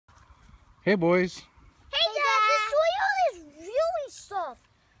Hey, boys. Hey, Dad, this soil is really soft.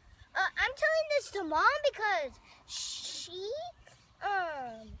 I'm telling this to Mom because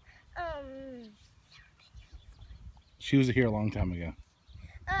She was here a long time ago.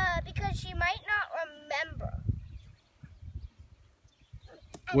 because she might not remember.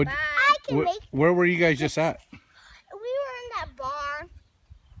 Where were you guys just at? We were in that barn.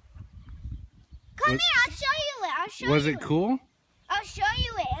 Come here, I'll show you it. Was it cool? I'll show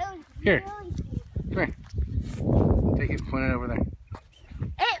you it. It was Here. really cool. Come here. Take it, point it over there.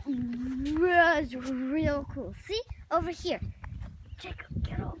 It was real cool. See? Over here. Jacob,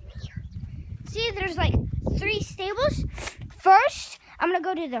 get over here. See, there's like 3 stables. First, I'm going to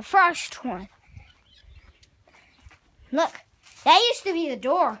go to the first one. Look, that used to be the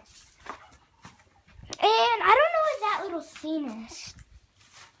door. And I don't know what that little scene is.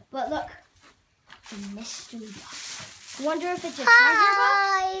 But look, the mystery box. Wonder if it's a treasure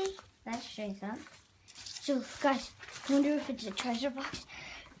box? That's straight up. So, guys, wonder if it's a treasure box?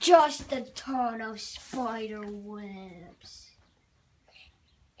 Just a ton of spider webs.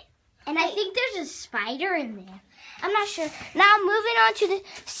 And I think there's a spider in there. I'm not sure. Now, moving on to the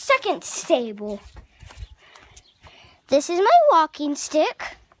second stable. This is my walking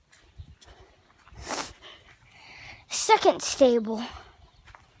stick. Second stable.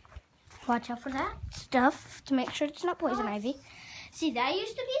 Watch out for that stuff to make sure it's not poison ivy. See, that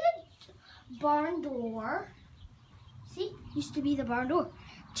used to be the barn door. See, used to be the barn door.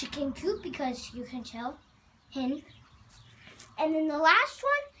 Chicken coop because you can tell hen. And then the last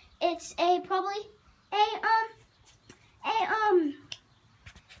one, it's probably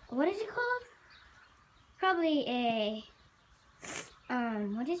what is it called? Probably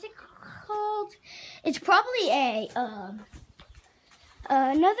what is it called? It's probably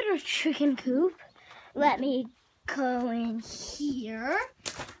another chicken coop. Let me go in here.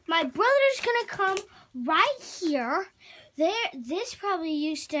 My brother's gonna come right here. This probably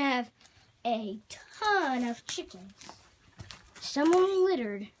used to have a ton of chickens. Someone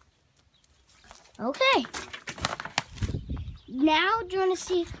littered. Okay. Now, do you want to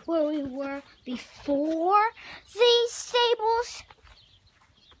see where we were before these stables?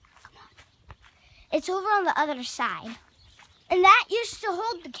 Come on. It's over on the other side. And that used to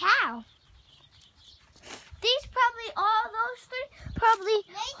hold the cow. These those 3 probably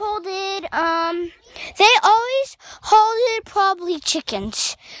holded, they always holded probably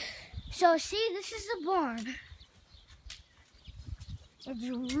chickens. So see, this is the barn. It's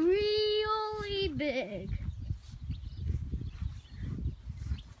really big.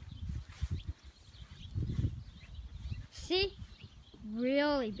 See?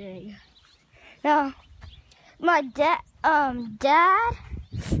 Really big. Now, my dad and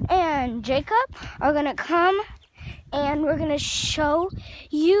Jacob are gonna come and we're gonna show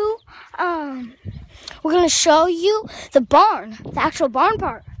you the barn, the actual barn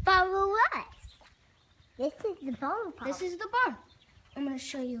part. Follow us. This is the barn part. This is the barn. I'm gonna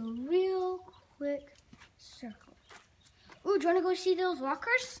show you a real quick circle. Ooh, do you wanna go see those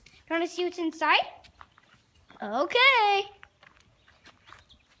lockers? Do you wanna see what's inside? Okay.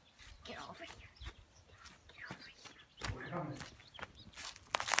 Get over here.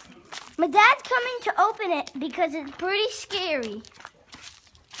 My dad's coming to open it because it's pretty scary.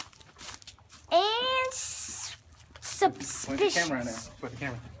 And suspicious. Point the camera now. Point the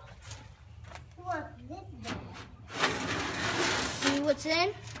camera. What's this bag? See what's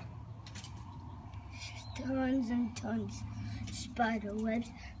in? Tons and tons of spider webs.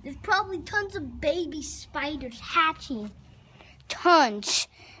 There's probably tons of baby spiders hatching. Tons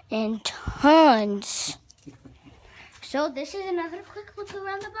and tons. So this is another quick look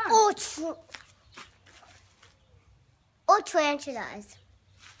around the barn. Or tarantulas.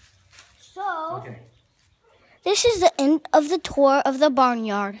 So Okay. this is the end of the tour of the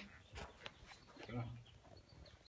barnyard.